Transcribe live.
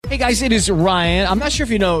Hey guys, it is Ryan. I'm not sure if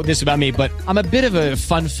you know this about me, but I'm a bit of a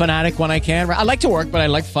fun fanatic when I can. I like to work, but I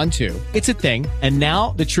like fun too. It's a thing. And now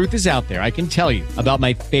the truth is out there. I can tell you about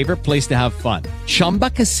my favorite place to have fun. Chumba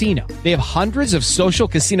Casino. They have hundreds of social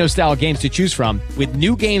casino style games to choose from with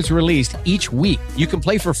new games released each week. You can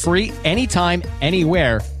play for free anytime,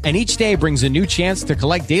 anywhere. And each day brings a new chance to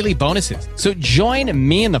collect daily bonuses. So join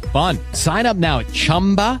me in the fun. Sign up now at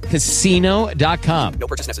ChumbaCasino.com. No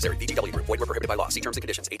purchase necessary. VGW Group. Void where prohibited by law. See terms and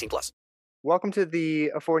conditions. 18+. Welcome to the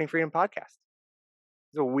Affording Freedom podcast.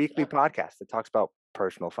 It's a weekly podcast that talks about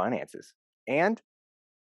personal finances and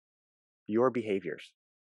your behaviors.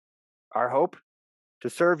 Our hope to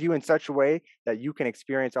serve you in such a way that you can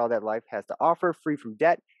experience all that life has to offer, free from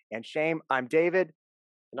debt and shame. I'm David.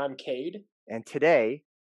 And I'm Cade. And today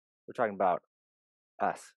we're talking about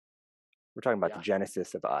us. We're talking about the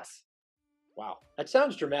genesis of us. Wow. That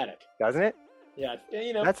sounds dramatic. Doesn't it? Yeah,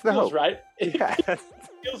 you know, that's the feels hope, right? Yeah.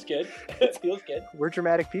 Feels good. It feels good. We're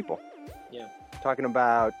dramatic people. Yeah. Talking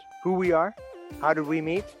about who we are, how did we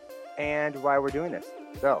meet, and why we're doing this.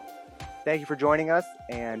 So, thank you for joining us,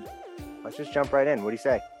 and let's just jump right in. What do you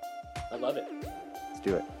say? I love it. Let's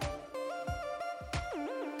do it.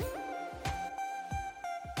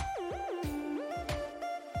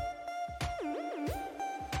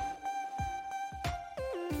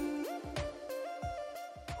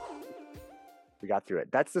 We got through it.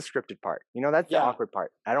 That's the scripted part. You know, that's the awkward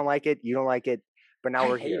part. I don't like it. You don't like it. But now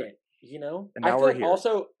we're here. It, you know? And now I we're feel here.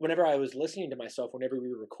 Also, whenever I was listening to myself, whenever we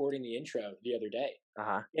were recording the intro the other day,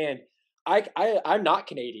 and I'm not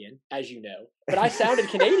Canadian, as you know, but I sounded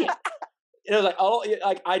Canadian. And I was like, oh,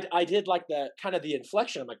 like I did like the kind of the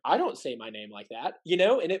inflection. I'm like, I don't say my name like that, you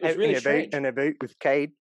know? And it was really strange. And about with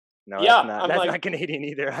Cade. No, yeah, that's not Canadian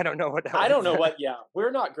either. I don't know what that was. I don't know what, we're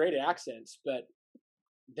not great at accents, but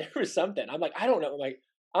there was something. I'm like, I don't know.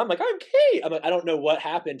 I'm Cade. I'm like, I don't know what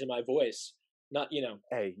happened to my voice. Not, you know.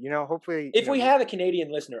 Hey, you know, hopefully. If we have a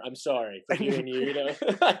Canadian listener, I'm sorry for you and you know.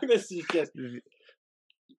 This is just,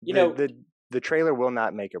 you know. The trailer will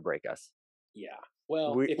not make or break us. Yeah.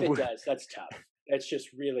 Well, if it does, that's tough. That's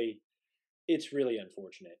just really, it's really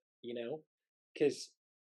unfortunate, you know? Because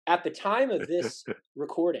at the time of this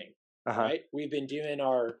recording, right, we've been doing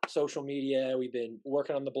our social media, we've been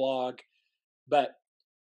working on the blog, but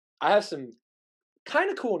I have some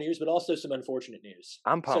kind of cool news, but also some unfortunate news.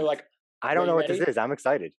 I'm pumped. So, like, I don't know what this is. I'm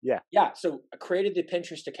excited. Yeah. Yeah. So I created the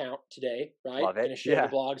Pinterest account today, right? Love it. Gonna share the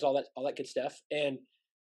blogs, all that good stuff. And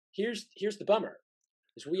here's the bummer: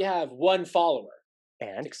 is we have one follower.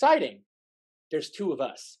 And it's exciting. There's two of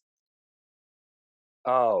us.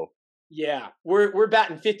 Oh. Yeah. We're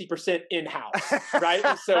batting 50% in-house,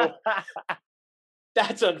 right? So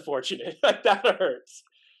that's unfortunate. That hurts.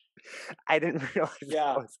 I didn't realize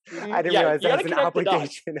that was, Mm-hmm. I didn't realize that was an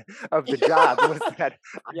obligation of the job. Was that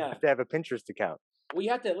I have to have a Pinterest account. We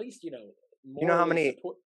have to at least, you know, you know how many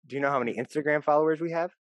support. Do you know how many Instagram followers we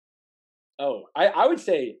have? Oh, I would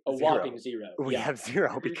say a whopping zero. We have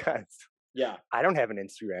zero because I don't have an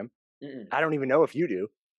Instagram. Mm-mm. I don't even know if you do.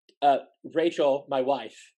 Rachel, my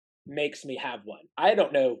wife, makes me have one. I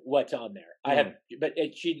don't know what's on there. I have, but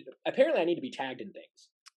she apparently I need to be tagged in things.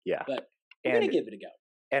 Yeah, but we're gonna give it a go.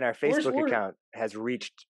 And our Facebook account has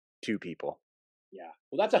reached 2 people. Yeah,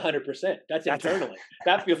 well, that's 100%. That's internally.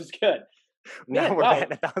 That feels good. Now Man, we're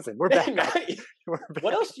batting 1,000. We're back. We're back.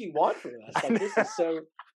 What else do you want from us? Like, this is so.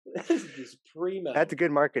 This is just primo. That's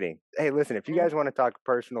good marketing. Hey, listen, if you guys want to talk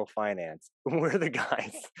personal finance, we're the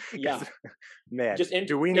guys. Yeah, man. Just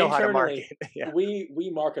do we know how to market? Yeah. We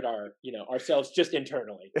market ourselves just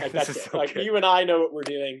internally. Like, that's it. So like good. you and I know what we're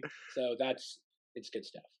doing, so it's good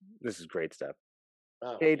stuff. This is great stuff.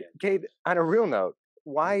 Oh, Cade, on a real note,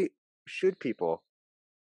 why should people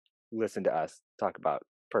listen to us talk about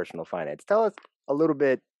personal finance? Tell us a little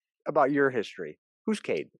bit about your history. Who's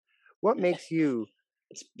Cade? What makes you?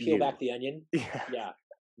 Let's peel back the onion. Yeah,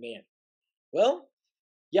 man. Well,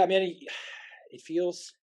 yeah, man. It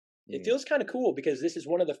feels kind of cool because this is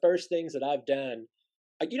one of the first things that I've done.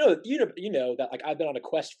 Like, you know that like I've been on a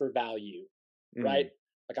quest for value, right?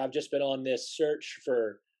 Like I've just been on this search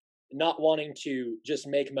for not wanting to just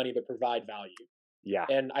make money but provide value. Yeah.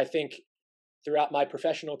 And I think throughout my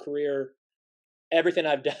professional career, everything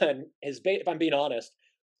I've done is, if I'm being honest,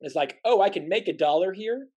 is like, oh, I can make $1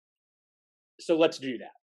 here, so let's do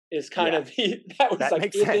that. Is kind of that was that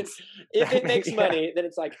like, if it makes money, then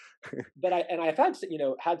it's like. But I've had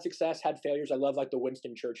success, had failures. I love like the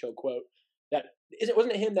Winston Churchill quote that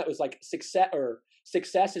wasn't it him that was like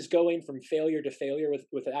success is going from failure to failure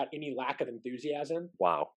without any lack of enthusiasm.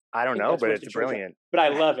 Wow. I don't know, but Winston it's Churchill. brilliant. But I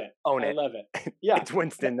love it. Own it. I love it. Yeah. It's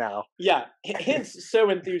Winston now. Yeah. Hence so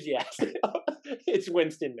enthusiastic. it's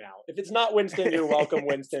Winston now. If it's not Winston, you're welcome,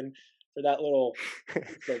 Winston, for that little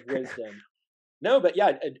piece of wisdom. No, but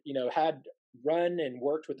yeah, had run and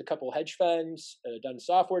worked with a couple hedge funds, done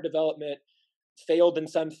software development, failed in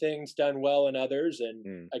some things, done well in others,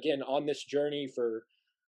 and again on this journey for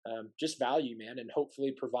just value, man, and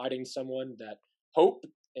hopefully providing someone that hope.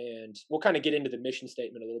 And we'll kind of get into the mission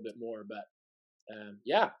statement a little bit more, but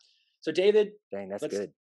yeah. So David, dang, that's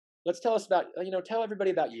good. Let's tell us about tell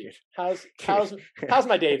everybody about you. How's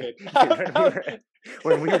my David?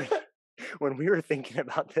 When we were thinking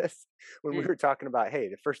about this, when we were talking about, hey,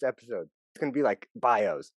 the first episode, it's going to be like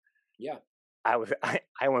bios. Yeah. I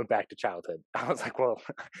went back to childhood. I was like, well,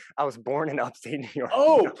 I was born in upstate New York.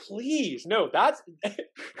 Oh, please. No, that's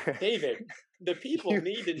David. The people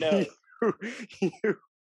need to know.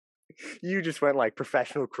 You just went like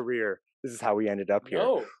professional career. This is how we ended up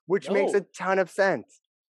here, which No. makes a ton of sense.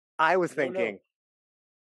 I was thinking,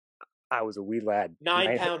 I was a wee lad.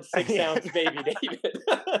 9 pounds, 6 ounce baby David.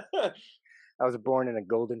 I was born in a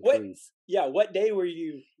golden What? fleece. Yeah, what day were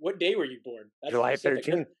you born? That's July specific.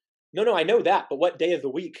 13th. No, I know that, but what day of the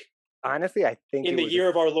week? Honestly, I think In it the was year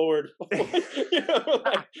of our Lord.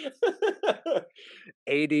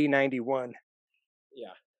 AD 91.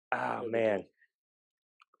 Yeah. Oh, man.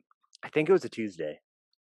 I think it was a Tuesday,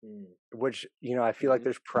 which, I feel like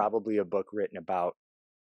there's probably a book written about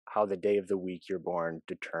how the day of the week you're born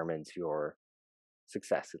determines your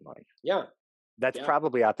success in life. Yeah. That's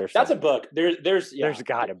probably out there somewhere. That's a book. There's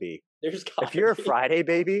gotta be. There's gotta If you're be. a Friday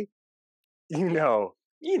baby, you're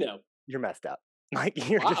messed up. Like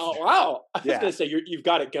you're just wow. I was gonna say you've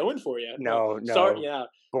got it going for you. No. Sorry, yeah.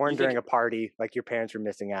 Born during a party, like your parents were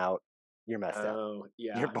missing out. You're messed up. Oh,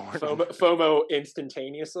 yeah. You're born FOMO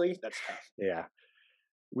instantaneously. That's tough. Yeah.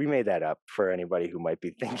 We made that up for anybody who might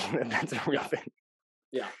be thinking that that's a real thing.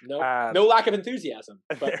 Yeah. No lack of enthusiasm,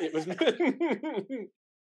 but it was.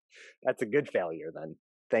 That's a good failure then.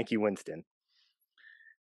 Thank you, Winston.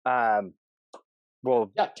 Well,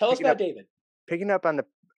 yeah. Tell us about David. Picking up on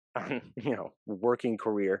working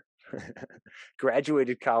career.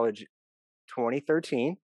 Graduated college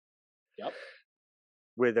 2013. Yep.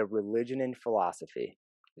 With a religion and philosophy.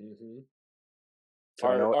 Mm-hmm.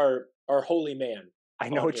 So our holy man. I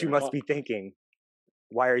know what you must be thinking.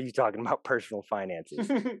 Why are you talking about personal finances?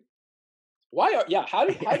 How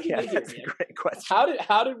did you get here? That's Man? a great question.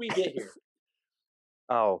 How did we get here?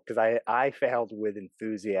 Oh, because I failed with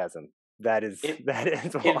enthusiasm. That is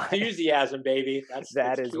why. Enthusiasm, baby.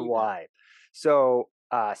 That is why. So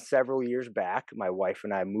several years back, my wife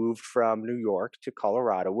and I moved from New York to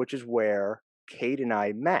Colorado, which is where Cade and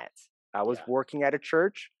I met. I was working at a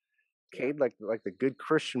church. Cade, like the good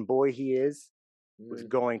Christian boy he is, was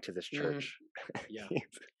going to this church. Yeah.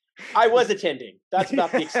 I was attending. That's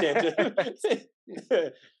about the extent.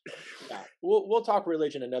 Yeah. We'll talk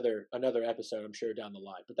religion another episode, I'm sure, down the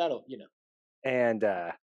line. But that'll. And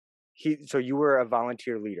so you were a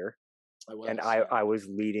volunteer leader. I was. And I was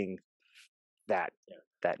leading that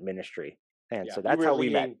ministry. And so that's how we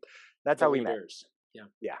met. That's how we met. Yeah.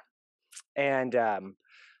 Yeah. And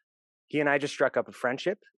he and I just struck up a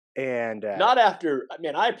friendship. And not after.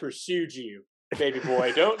 Man, I pursued you, baby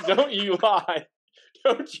boy. Don't you lie.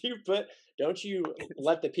 Don't you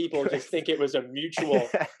let the people just think it was a mutual.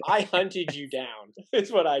 I hunted you down.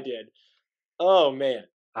 It's what I did. Oh man.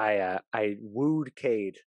 I wooed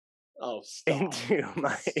Cade. Oh, stop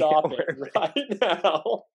it right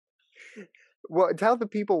now. Well, tell the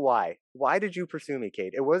people why. Why did you pursue me,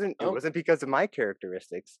 Cade? It wasn't because of my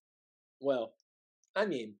characteristics. Well, I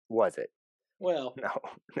mean, was it? Well, no.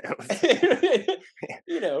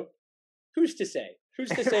 Who's to say? Who's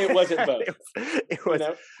to say it wasn't both? it was.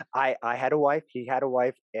 I had a wife. He had a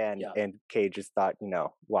wife, and Cade just thought,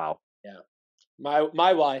 wow. Yeah.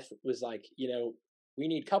 My wife was like, we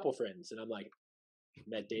need couple friends, and I'm like,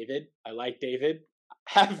 met David. I like David.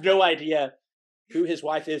 I have no idea who his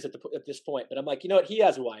wife is at this point, but I'm like, you know what? He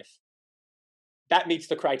has a wife. That meets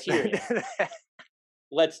the criteria.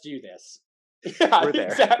 Let's do this. Yeah, we're there.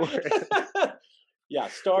 Exactly. Yeah,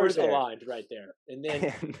 stars aligned right there. And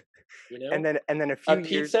then, and then a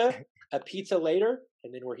pizza later,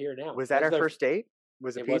 and then we're here now. Was that our first date?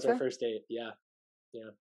 Was it pizza? Was our first date. Yeah. Yeah.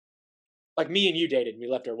 Like me and you dated, and we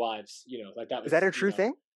left our wives, like that was. Is that a true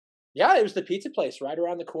thing? Yeah, it was the pizza place right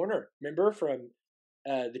around the corner. Remember from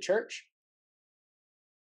the church?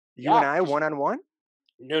 You and I one-on-one?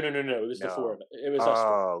 No. It was the four of us. It was us.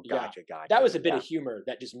 Oh, gotcha. That was a bit of humor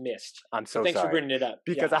that just missed. I'm so Thanks sorry. for bringing it up.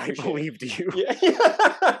 Because I believed you. Yeah.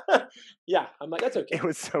 Yeah, I'm like, that's okay. It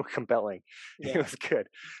was so compelling. Yeah. It was good.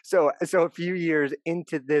 So a few years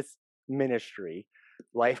into this ministry,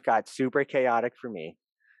 life got super chaotic for me.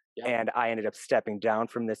 Yep. And I ended up stepping down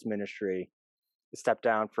from this ministry, stepped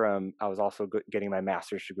down from, I was also getting my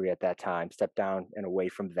master's degree at that time, stepped down and away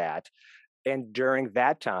from that. And during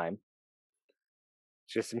that time,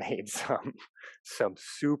 just made some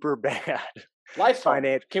super bad life's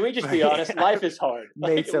hard. Can we just be honest? Life is hard.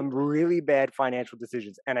 Made some really bad financial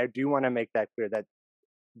decisions. And I do want to make that clear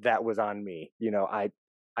that was on me. You know, I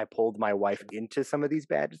pulled my wife into some of these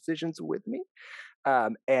bad decisions with me.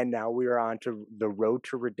 And now we are on to the road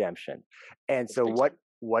to redemption. And so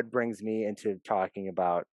what brings me into talking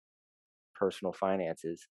about personal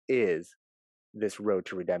finances is this road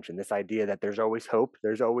to redemption, this idea that there's always hope,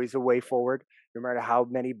 there's always a way forward. No matter how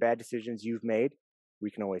many bad decisions you've made, we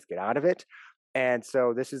can always get out of it. And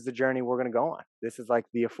so this is the journey we're going to go on. This is like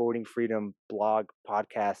the Affording Freedom blog,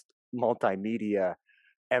 podcast, multimedia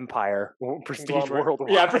empire, prestige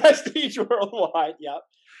worldwide. Yeah, prestige worldwide.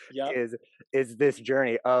 Yep. Is this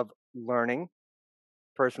journey of learning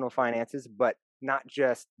personal finances, but not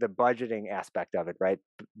just the budgeting aspect of it, right?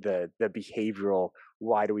 The behavioral,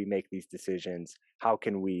 why do we make these decisions? How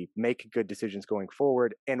can we make good decisions going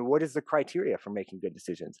forward? And what is the criteria for making good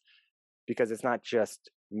decisions? Because it's not just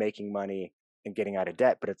making money and getting out of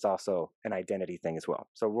debt, but it's also an identity thing as well.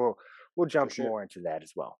 So we'll jump more into that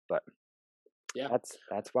as well. But yeah,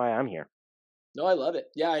 that's why I'm here. No, I love it.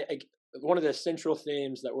 Yeah, one of the central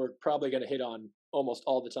themes that we're probably going to hit on almost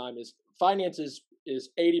all the time is finances is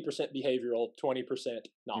 80% behavioral, 20%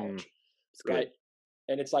 knowledge, right?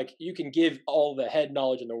 And it's like you can give all the head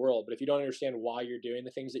knowledge in the world, but if you don't understand why you're doing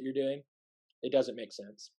the things that you're doing, it doesn't make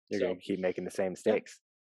sense. You're going to keep making the same mistakes.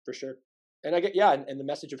 Yeah, for sure. And and the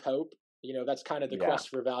message of hope, you know, that's kind of the quest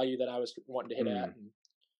for value that I was wanting to hit at. And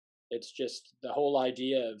it's just the whole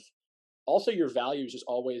idea of also your values is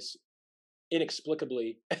always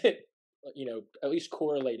inexplicably, you know, at least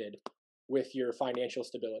correlated with your financial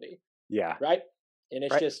stability. Yeah. Right. And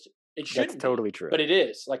it's just, it shouldn't That's totally true. But it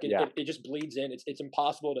is like, it just bleeds in. It's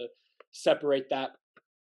impossible to separate that,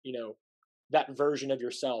 you know, that version of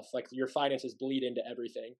yourself. Like your finances bleed into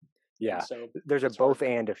everything. Yeah. And so there's a both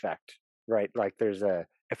and effect, right? Like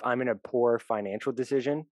if I'm in a poor financial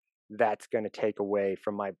decision, that's going to take away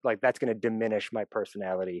from that's going to diminish my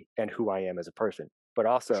personality and who I am as a person. But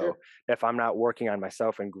also if I'm not working on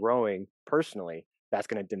myself and growing personally, that's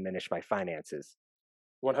going to diminish my finances.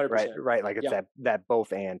 100%. Right. Like it's that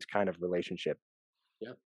both and kind of relationship.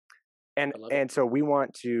 Yeah. And so we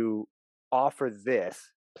want to offer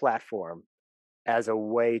this platform as a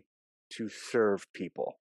way to serve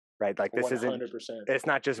people, right? Like this 100%. It's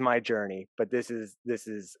not just my journey, but this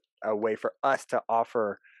is a way for us to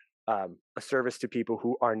offer a service to people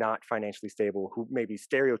who are not financially stable, who maybe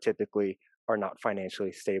stereotypically are not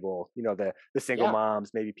financially stable. You know, the single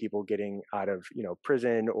moms, maybe people getting out of, you know,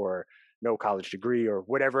 prison or no college degree or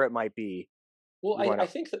whatever it might be. Well, I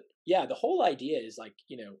think that, the whole idea is like,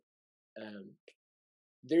 you know,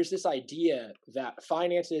 there's this idea that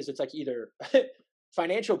finances, it's like either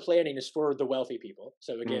financial planning is for the wealthy people.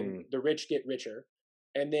 So again, the rich get richer.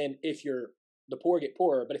 And then the poor get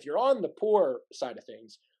poorer. But if you're on the poor side of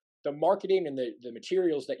things, the marketing and the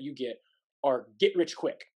materials that you get are get rich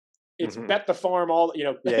quick. It's bet the farm all, you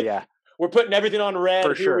know. Yeah. We're putting everything on red.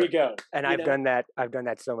 For Here we go. And I've done that. I've done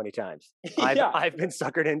that so many times. I've been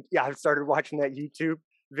suckered in. Yeah, I've started watching that YouTube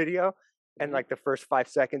video, and like the first 5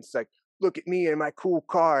 seconds, it's like, look at me in my cool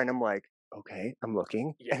car, and I'm like, okay, I'm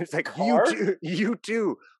looking, and it's like, you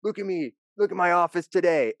too. Look at me. Look at my office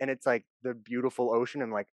today, and it's like the beautiful ocean.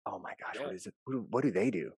 I'm like, oh my gosh, what is it? What do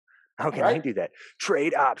they do? How can I do that?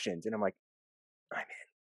 Trade options, and I'm like, I'm in.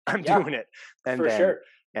 I'm doing it. And for sure.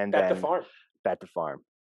 And bet the farm.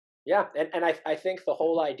 Yeah, and I think the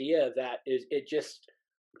whole idea of that is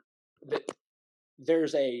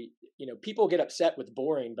there's people get upset with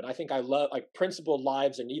boring, but I think I love like principled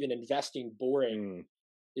lives and even investing boring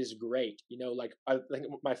is great. You know, like I think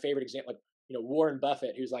my favorite example, like, you know, Warren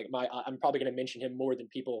Buffett, who's like I'm probably going to mention him more than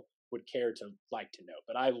people would care to like to know,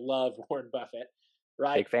 but I love Warren Buffett,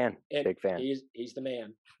 right? Big fan. And big fan. He's the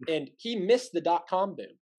man, and he missed the .com boom.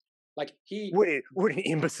 Like what an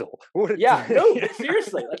imbecile!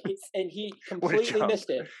 Seriously, like he completely missed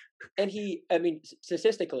it. And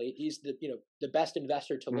statistically, he's the best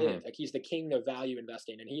investor to live. Like he's the king of value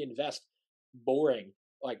investing, and he invests boring,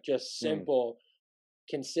 like just simple,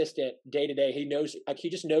 consistent day to day. He knows, like he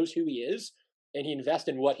just knows who he is, and he invests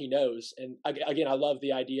in what he knows. And again, I love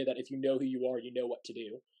the idea that if you know who you are, you know what to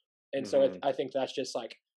do. And so I think that's just so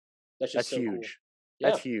huge. Cool.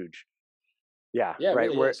 That's huge. Yeah, right.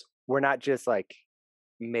 Really We're not just like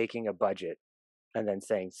making a budget and then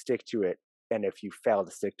saying stick to it. And if you fail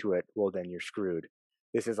to stick to it, well, then you're screwed.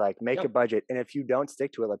 This is like make a budget. And if you don't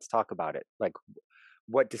stick to it, let's talk about it. Like,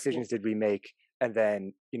 what decisions did we make? And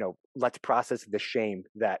then, let's process the shame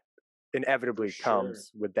that inevitably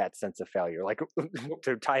comes with that sense of failure. Like,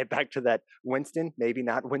 to tie it back to that maybe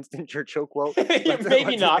not Winston Churchill quote.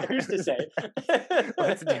 Maybe not. Who's to say?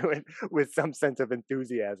 Let's do it with some sense of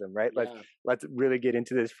enthusiasm, right? Yeah. Let's really get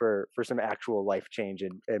into this for some actual life change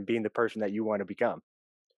and being the person that you want to become.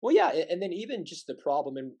 Well, yeah, and then even just the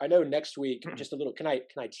problem, and I know next week, just a little. Can I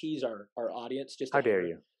tease our audience? Just how dare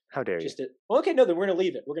you? How dare you? Okay, no, then we're gonna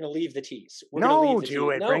leave it. We're gonna leave the tease. Do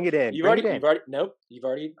it. Bring it in. You've already. Nope. You've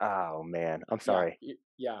already. Oh man, I'm sorry.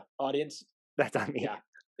 Yeah, audience. That's on me. Yeah,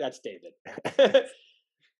 that's David.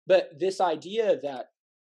 But this idea that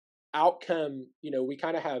outcome, we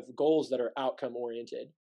kind of have goals that are outcome oriented,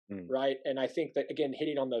 right? And I think that, again,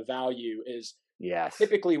 hitting on the value is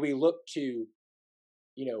typically we look to,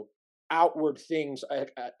 outward things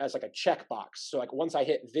as like a checkbox. So like once I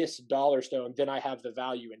hit this dollar stone, then I have the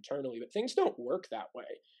value internally. But things don't work that way.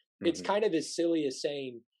 It's kind of as silly as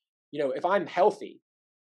saying, if I'm healthy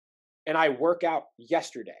and I work out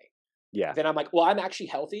yesterday, then I'm like, well, I'm actually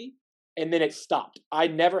healthy. And then it stopped. I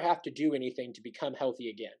never have to do anything to become healthy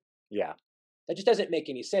again. Yeah. That just doesn't make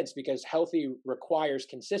any sense because healthy requires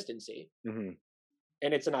consistency. And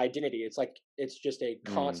it's an identity. It's just a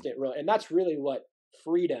constant, and that's really what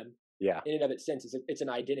freedom in and of its sense is. It's an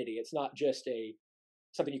identity. It's not just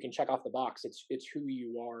something you can check off the box. It's who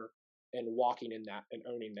you are and walking in that and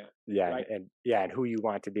owning that. Yeah. Right? And who you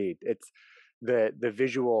want to be. It's the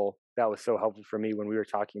visual that was so helpful for me when we were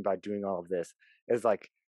talking about doing all of this is like,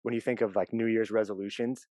 when you think of like New Year's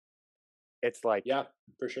resolutions, it's like, yeah,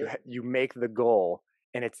 for sure. You make the goal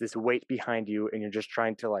and it's this weight behind you and you're just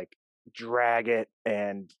trying to like drag it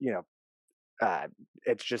and,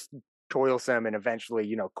 it's just toilsome and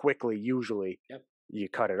eventually, quickly, usually you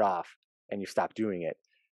cut it off and you stop doing it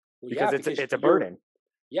because it's a burden.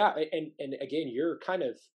 Yeah. And again, you're kind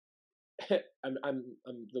of, I'm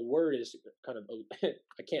the word is kind of,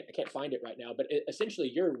 I can't find it right now, but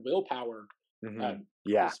essentially your willpower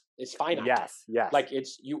is finite. Yes. Like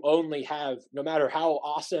you only have, no matter how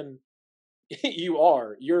awesome you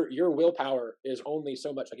are, your willpower is only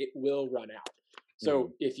so much. Like it will run out.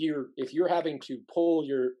 So if you're having to pull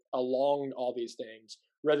along all these things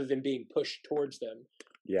rather than being pushed towards them,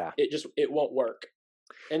 it won't work.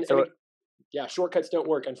 And shortcuts don't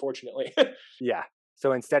work, unfortunately. Yeah.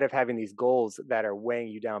 So instead of having these goals that are weighing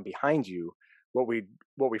you down behind you, what we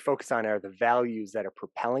focus on are the values that are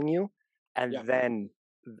propelling you. And then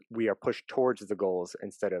we are pushed towards the goals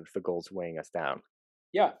instead of the goals weighing us down.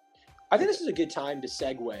 Yeah. I think this is a good time to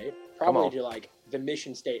segue probably to like the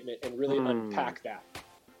mission statement and really unpack that.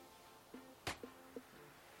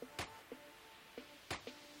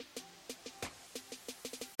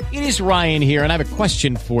 It is Ryan here, and I have a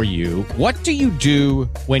question for you. What do you do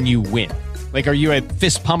when you win? Like, are you a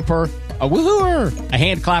fist pumper, a woohooer, a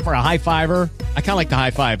hand clapper, a high fiver? I kind of like the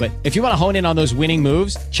high five, but if you want to hone in on those winning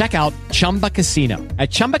moves, check out Chumba Casino. At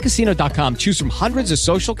ChumbaCasino.com, choose from hundreds of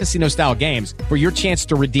social casino style games for your chance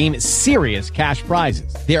to redeem serious cash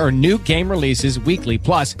prizes. There are new game releases weekly,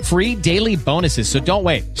 plus free daily bonuses. So don't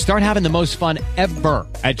wait. Start having the most fun ever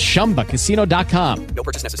at ChumbaCasino.com. No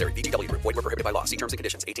purchase necessary. VGW Group. Void where prohibited by law. See terms and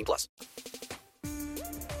conditions. 18+.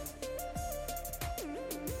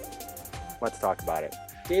 Let's talk about it.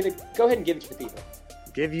 David, go ahead and give it to the people.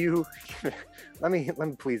 Let me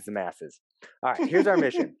please the masses. All right, here's our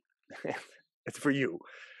mission. It's for you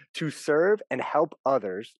to serve and help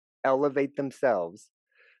others elevate themselves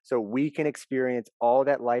so we can experience all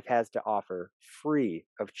that life has to offer free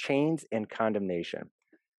of chains and condemnation.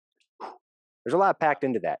 There's a lot packed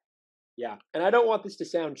into that. Yeah. And I don't want this to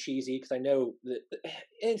sound cheesy because I know that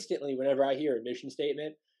instantly whenever I hear a mission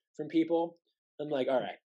statement from people, I'm like, all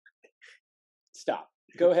right, stop.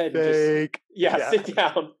 Go ahead and sit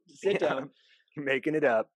down. Sit down. You're making it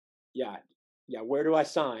up. Yeah. Where do I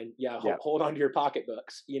sign? Hold on to your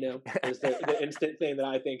pocketbooks, is the instant thing that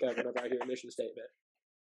I think of whenever I hear a mission statement.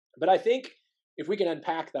 But I think if we can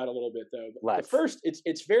unpack that a little bit, though, the first,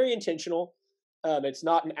 it's very intentional. It's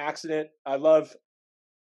not an accident. I love,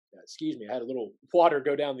 excuse me, I had a little water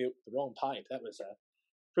go down the wrong pipe. That was,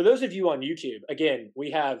 for those of you on YouTube, again, do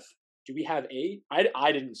we have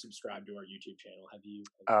I didn't subscribe to our YouTube channel. Have you?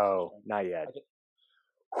 Oh, not yet.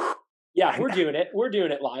 Yeah, we're doing it. We're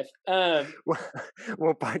doing it live.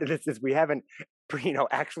 Well, part of this is we haven't,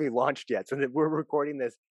 actually launched yet. So that we're recording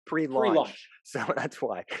this pre-launch. So that's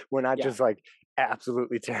why we're not just like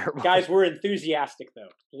absolutely terrible. Guys, we're enthusiastic though.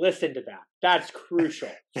 Listen to that. That's crucial.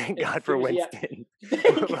 Thank God for Winston.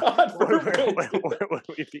 Thank God for Winston. Where would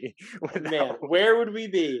we be? Man, where would we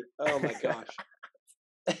be? Oh my gosh.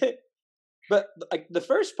 But like the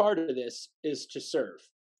first part of this is to serve,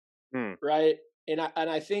 right? And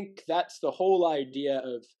I think that's the whole idea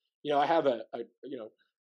of, I have a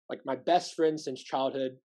like my best friend since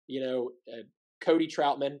childhood, Cody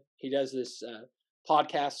Troutman. He does this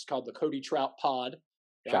podcast called the Cody Trout Pod.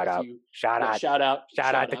 Shout out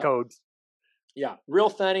to Codes. Yeah, real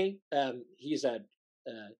funny. He's just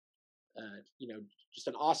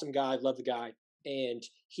an awesome guy. Love the guy, and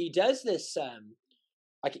he does this.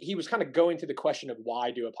 Like he was kind of going through the question of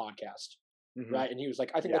why do a podcast, right? And he was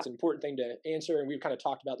like, I think that's an important thing to answer, and we've kind of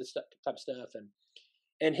talked about this type of stuff,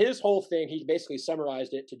 and his whole thing, he basically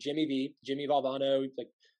summarized it to Jimmy Valvano, like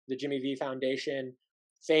the Jimmy V Foundation,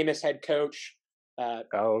 famous head coach.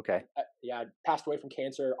 Passed away from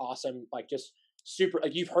cancer. Awesome, like just super.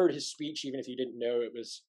 Like you've heard his speech, even if you didn't know it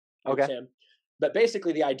was him. But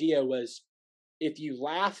basically, the idea was, if you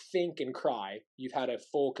laugh, think, and cry, you've had a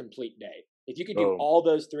full, complete day. If you could do all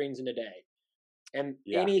those things in a day, and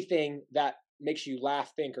anything that makes you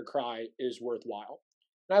laugh, think, or cry is worthwhile.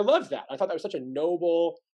 And I love that. I thought that was such a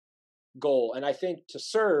noble goal. And I think to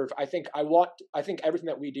serve, I think everything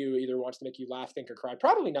that we do either wants to make you laugh, think, or cry.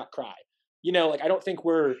 Probably not cry. Like I don't think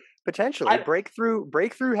we're potentially breakthrough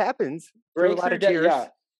happens through a lot of tears.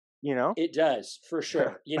 It does for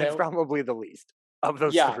sure. That's probably the least of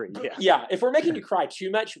those three. Yeah. If we're making you cry too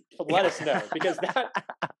much, let us know, because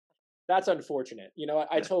that's unfortunate.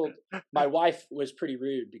 I told my wife was pretty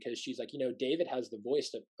rude because she's like, David has the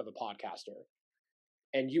voice of a podcaster,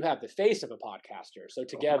 and you have the face of a podcaster. So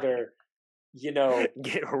together,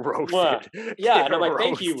 get roasted. Yeah, and I'm like,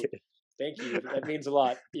 thank you. That means a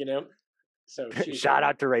lot. So shout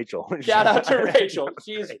out to Rachel. Shout out to Rachel.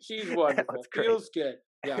 She's wonderful. Feels good.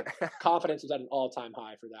 Yeah, confidence was at an all-time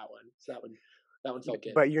high for that one. So that one felt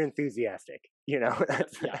good. But you're enthusiastic.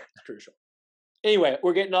 It's crucial. Anyway,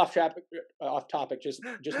 we're getting off topic, just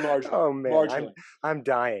marginally. Oh man, I'm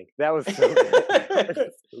dying. That was so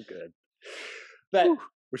good. So good. But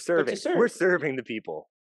we're serving the people.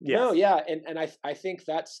 Yes. No, and I think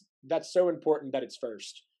that's so important that it's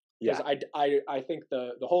first. Because I think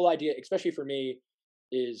the whole idea, especially for me,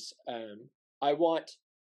 is I want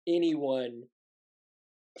anyone.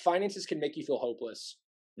 Finances can make you feel hopeless,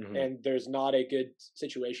 and there's not a good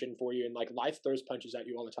situation for you, and like life throws punches at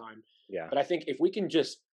you all the time. Yeah. But I think if we can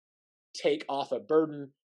just take off a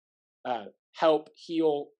burden, help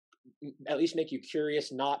heal, at least make you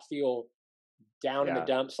curious, not feel down in the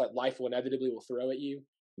dumps like life will inevitably throw at you.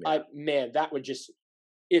 That would just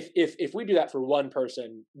if we do that for one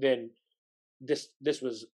person, then this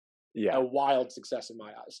was a wild success in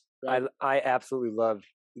my eyes. Right? I absolutely love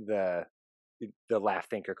the laugh,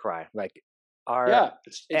 think, or cry. Like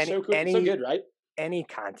it's so cool. It's so good, right? Any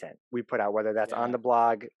content we put out, whether that's on the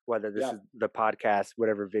blog, whether this is the podcast,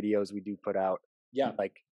 whatever videos we do put out,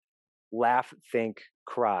 like laugh, think,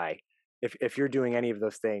 cry. If you're doing any of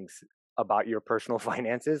those things about your personal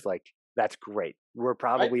finances, like that's great. We're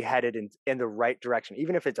probably headed in the right direction,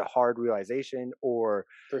 even if it's a hard realization or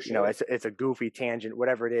it's a goofy tangent,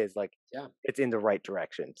 whatever it is. Like it's in the right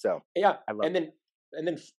direction. So I love it.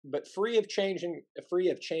 But free of chains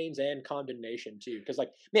and condemnation too, because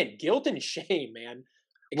like man, guilt and shame, man,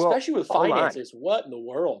 especially with finances. What in the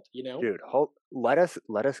world, dude? Let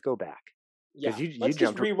us go back. Yeah, let's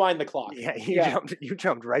just rewind the clock. Yeah, you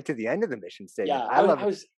jumped right to the end of the mission statement.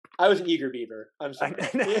 Yeah, I was an eager beaver. I'm sorry.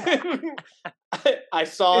 I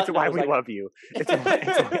saw it. It's why we love you. It's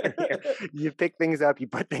why you pick things up, you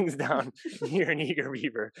put things down. You're an eager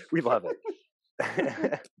beaver. We love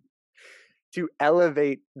it. To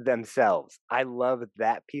elevate themselves. I love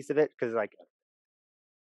that piece of it because like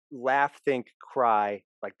laugh, think, cry.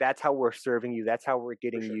 Like that's how we're serving you. That's how we're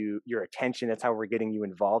getting you your attention. That's how we're getting you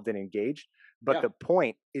involved and engaged. But the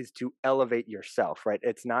point is to elevate yourself, right?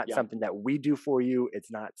 It's not something that we do for you.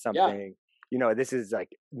 It's not something, this is like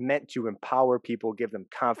meant to empower people, give them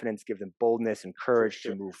confidence, give them boldness and courage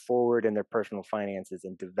to move forward in their personal finances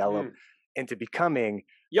and develop into becoming.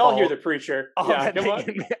 Y'all hear the preacher. Yeah, come on.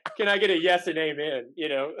 Can I get a yes and amen?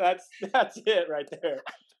 That's it right there.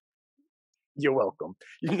 You're welcome.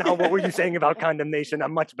 Now, what were you saying about condemnation?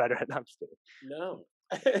 I'm much better at that. No,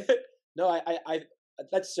 no, I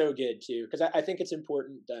that's so good too, because I think it's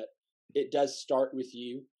important that it does start with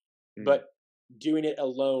you, but doing it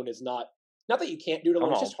alone is not that you can't do it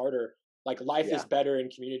alone. It's just harder. Like life is better in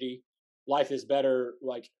community. Life is better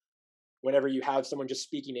like whenever you have someone just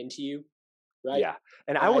speaking into you, right? Yeah,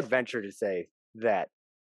 and I would venture to say that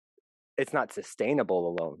it's not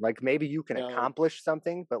sustainable alone. Like maybe you can accomplish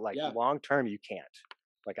something, but like long term you can't.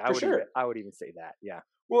 Like I would even say that. Yeah.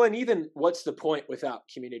 Well, and even what's the point without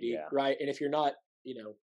community, right? And if you're not,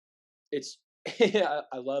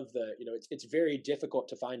 I love it's very difficult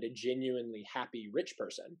to find a genuinely happy rich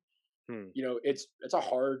person. It's a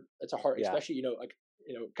hard, Yeah. especially,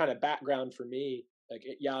 kind of background for me. Like,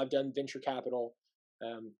 I've done venture capital.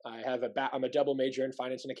 I'm a double major in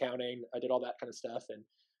finance and accounting. I did all that kind of stuff. And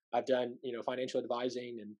I've done, financial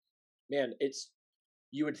advising, and man,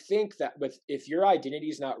 you would think that if your identity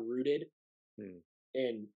is not rooted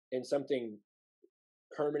in something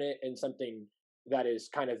permanent and something that is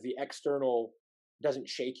kind of the external, doesn't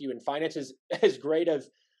shake you. And finance is as great of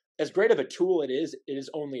a tool it is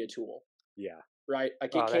only a tool. Yeah. Right.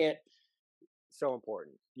 Like, it can't. So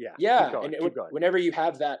important. Yeah. Yeah. Keep going. Whenever you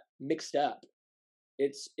have that mixed up,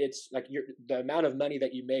 it's like the amount of money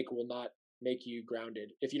that you make will not make you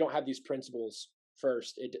grounded. If you don't have these principles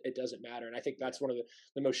first, it doesn't matter. And I think that's one of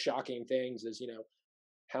the most shocking things is,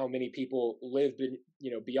 how many people live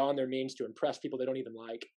beyond their means to impress people they don't even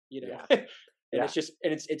like, and it's just,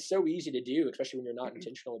 and it's so easy to do, especially when you're not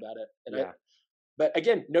intentional about it. And but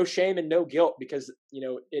again, no shame and no guilt, because,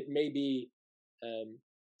 it may be,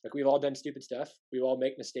 like, we've all done stupid stuff. We all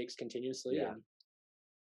make mistakes continuously. Yeah. And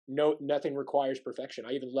nothing requires perfection.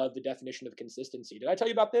 I even love the definition of consistency. Did I tell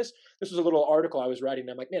you about this? This was a little article I was writing,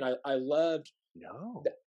 and I'm like, man, I loved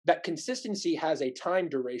that consistency has a time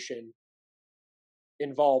duration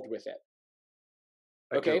involved with it.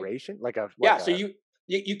 A duration? So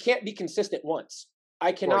you can't be consistent once.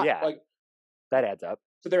 I cannot, that adds up.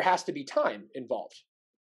 So there has to be time involved.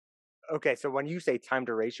 Okay, so when you say time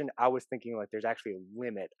duration, I was thinking like there's actually a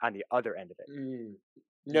limit on the other end of it.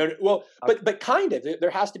 No, well, but kind of. There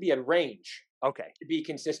has to be a range. Okay. To be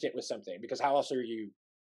consistent with something, because how else are you,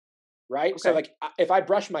 right? Okay. So, like, if I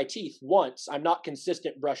brush my teeth once, I'm not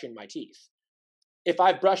consistent brushing my teeth. If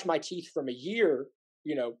I brush my teeth from a year,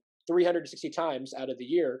 360 times out of the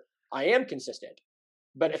year, I am consistent.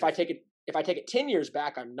 But if I take it 10 years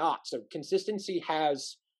back, I'm not. So consistency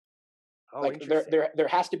has, there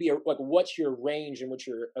has to be what's your range in which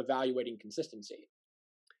you're evaluating consistency?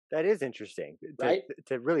 That is interesting, right?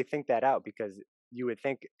 To really think that out, because you would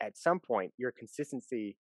think at some point your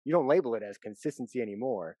consistency, you don't label it as consistency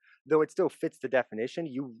anymore, though it still fits the definition.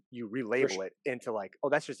 You relabel it into like, oh,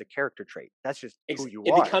 that's just a character trait. That's just who you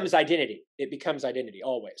are. It becomes identity. It becomes identity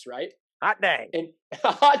always, right? Hot dang. And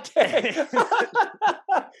hot dang.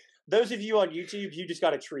 Those of you on YouTube, you just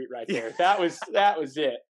got a treat right there. That was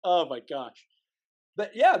it. Oh my gosh.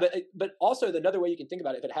 But yeah, but also another way you can think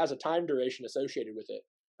about it, if it has a time duration associated with it,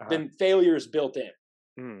 then failure is built in.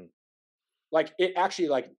 Like, it actually,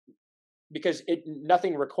 because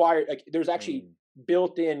nothing required, there's actually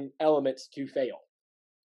built-in elements to fail,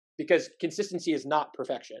 because consistency is not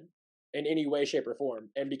perfection in any way, shape, or form.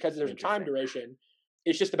 And because there's a time duration,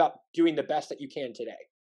 it's just about doing the best that you can today.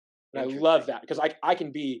 And I love that, because I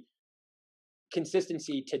can be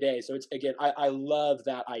consistency today. So it's, again, I love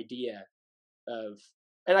that idea of,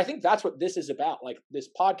 and I think that's what this is about. Like, this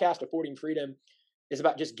podcast, Affording Freedom, is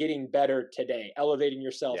about just getting better today, elevating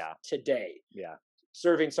yourself today,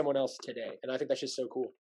 serving someone else today. And I think that's just so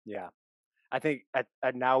cool. Yeah. I think at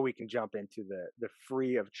now we can jump into the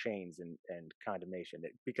free of chains and condemnation,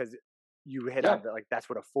 because you hit on that, like, that's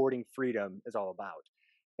what Affording Freedom is all about.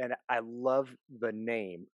 And I love the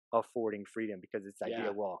name Affording Freedom, because it's the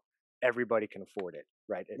idea, well, everybody can afford it,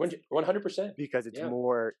 right? 100%. Because it's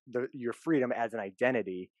more your freedom as an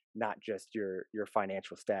identity, not just your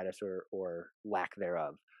financial status or lack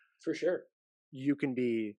thereof. For sure. You can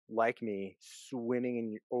be like me,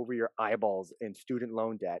 swimming over your eyeballs in student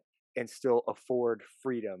loan debt and still afford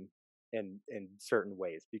freedom in certain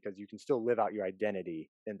ways, because you can still live out your identity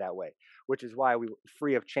in that way, which is why we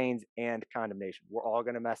free of chains and condemnation. We're all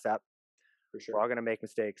going to mess up. For sure. We're all going to make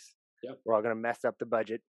mistakes. Yep. We're all going to mess up the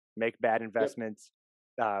budget, make bad investments.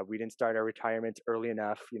 We didn't start our retirements early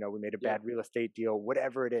enough. We made a bad real estate deal,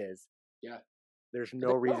 whatever it is. Yeah. There's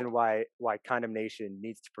no reason why condemnation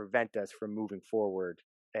needs to prevent us from moving forward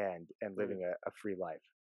and living a free life.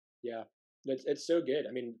 Yeah. It's so good.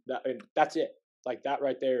 I mean, that's it. Like, that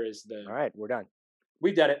right there is the... All right, we're done.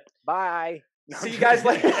 We've done it. Bye. See you guys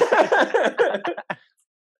later.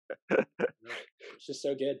 It's just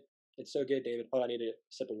so good. It's so good, David. Oh, I need a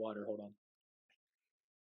sip of water. Hold on.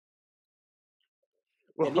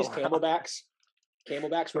 And these Camelbacks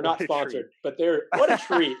were not sponsored, but they're, what a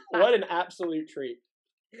treat. What an absolute treat.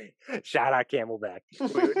 Shout out Camelback.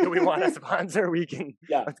 Do we want a sponsor?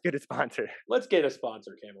 Let's get a sponsor. Let's get a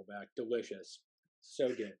sponsor, Camelback. Delicious. So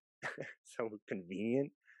good. So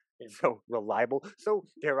convenient. So reliable. So,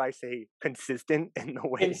 dare I say, consistent in the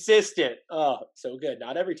way. Consistent. Oh, so good.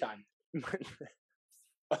 Not every time. It's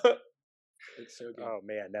so good. Oh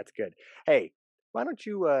man, that's good. Hey, why don't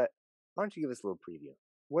you give us a little preview?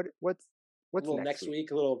 What's What's a little next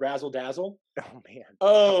week? A little razzle dazzle. Oh man.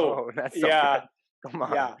 Oh, that's so yeah. Good. Come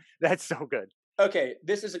on. Yeah. That's so good. Okay,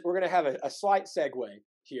 we're going to have a slight segue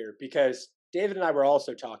here because David and I were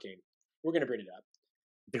also talking. We're going to bring it up.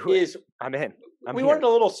 I'm in. We wanted a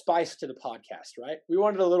little spice to the podcast, right? We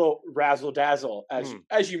wanted a little razzle dazzle,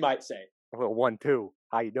 as you might say. A little 1-2.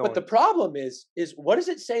 How you doing? But the problem is what does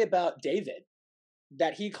it say about David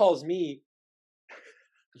that he calls me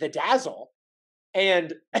the dazzle,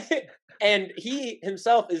 and he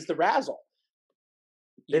himself is the razzle?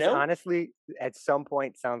 This honestly, at some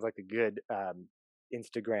point, sounds like a good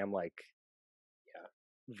Instagram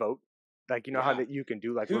vote. Like how that you can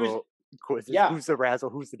do little quizzes. Yeah. Who's the razzle?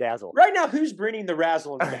 Who's the dazzle? Right now, who's bringing the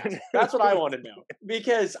razzle and the dazzle? That's what I want to know,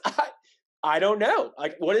 because I don't know.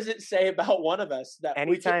 Like, what does it say about one of us that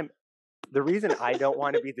the reason I don't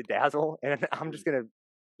want to be the dazzle, and I'm just gonna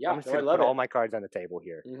put all my cards on the table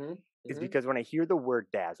here, is because when I hear the word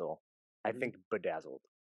dazzle, I think bedazzled.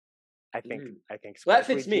 I think. Well, that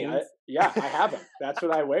fits me. I have them. That's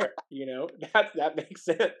what I wear. That makes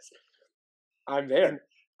sense. I'm there. And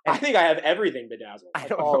I think I have everything bedazzled. I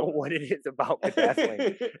don't know what it is about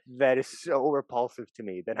bedazzling that is so repulsive to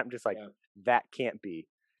me that I'm just like, that can't be.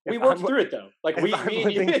 We worked through it though. Like I'm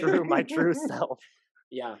living through my true self.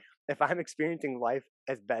 Yeah. If I'm experiencing life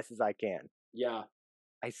as best as I can. Yeah.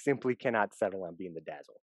 I simply cannot settle on being the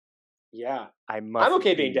dazzle. Yeah. I'm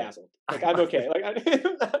okay being dazzled. Like I'm okay. Like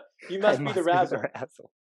you must be the razzle.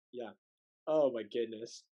 Yeah. Oh my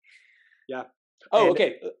goodness. Yeah. Oh,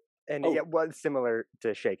 okay. And similar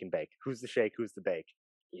to shake and bake. Who's the shake? Who's the bake?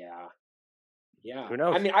 Yeah. Yeah. Who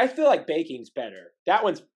knows? I mean, I feel like baking's better. That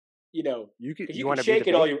one's, you can shake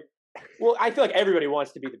it all you. Well, I feel like everybody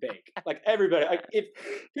wants to be the bake. Like everybody,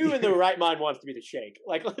 who in their right mind wants to be the shake?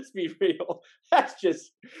 Like, let's be real. That's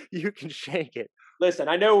just. You can shake it. Listen,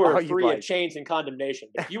 I know we're free of chains and condemnation,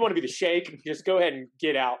 but if you want to be the shake, just go ahead and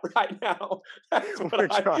get out right now. That's what a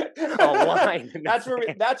line.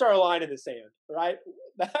 That's our line in the sand, right?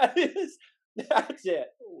 That's it.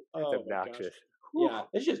 That's obnoxious. Yeah,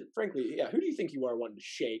 it's just, frankly, who do you think you are wanting to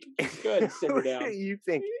shake? Just go ahead and simmer down. You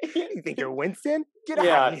think you're Winston? Get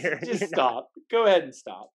out of here. Just stop. Go ahead and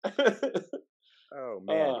stop. Oh,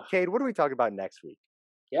 man. Cade, what do we talk about next week?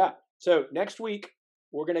 Yeah, so next week,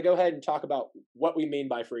 we're going to go ahead and talk about what we mean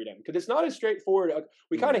by freedom. Because it's not as straightforward.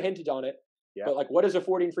 We kind of hinted on it. Yeah. But what does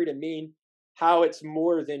affording freedom mean? How it's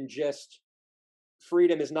more than just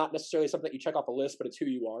freedom is not necessarily something that you check off a list, but it's who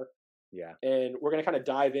you are. Yeah. And we're going to kind of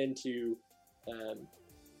dive into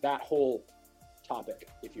that whole topic,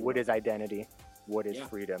 if you will. What is identity? What is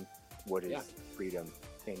freedom? What is freedom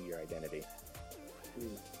in your identity?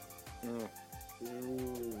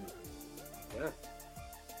 Yeah.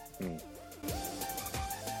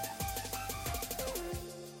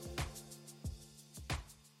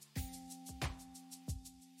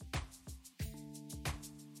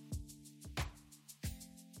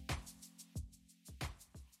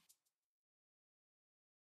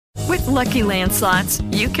 With Lucky Land Slots,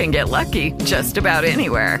 you can get lucky just about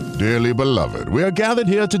anywhere. Dearly beloved, we are gathered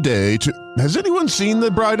here today to... Has anyone seen the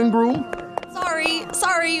bride and groom?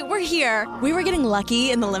 Sorry, we're here. We were getting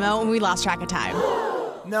lucky in the limo and we lost track of time.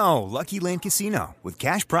 No, Lucky Land Casino, with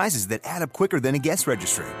cash prizes that add up quicker than a guest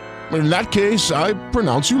registry. In that case, I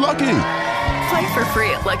pronounce you lucky. Play for free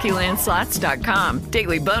at LuckyLandSlots.com.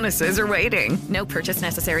 Daily bonuses are waiting. No purchase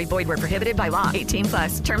necessary. Void where prohibited by law.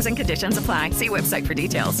 18+. Terms and conditions apply. See website for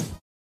details.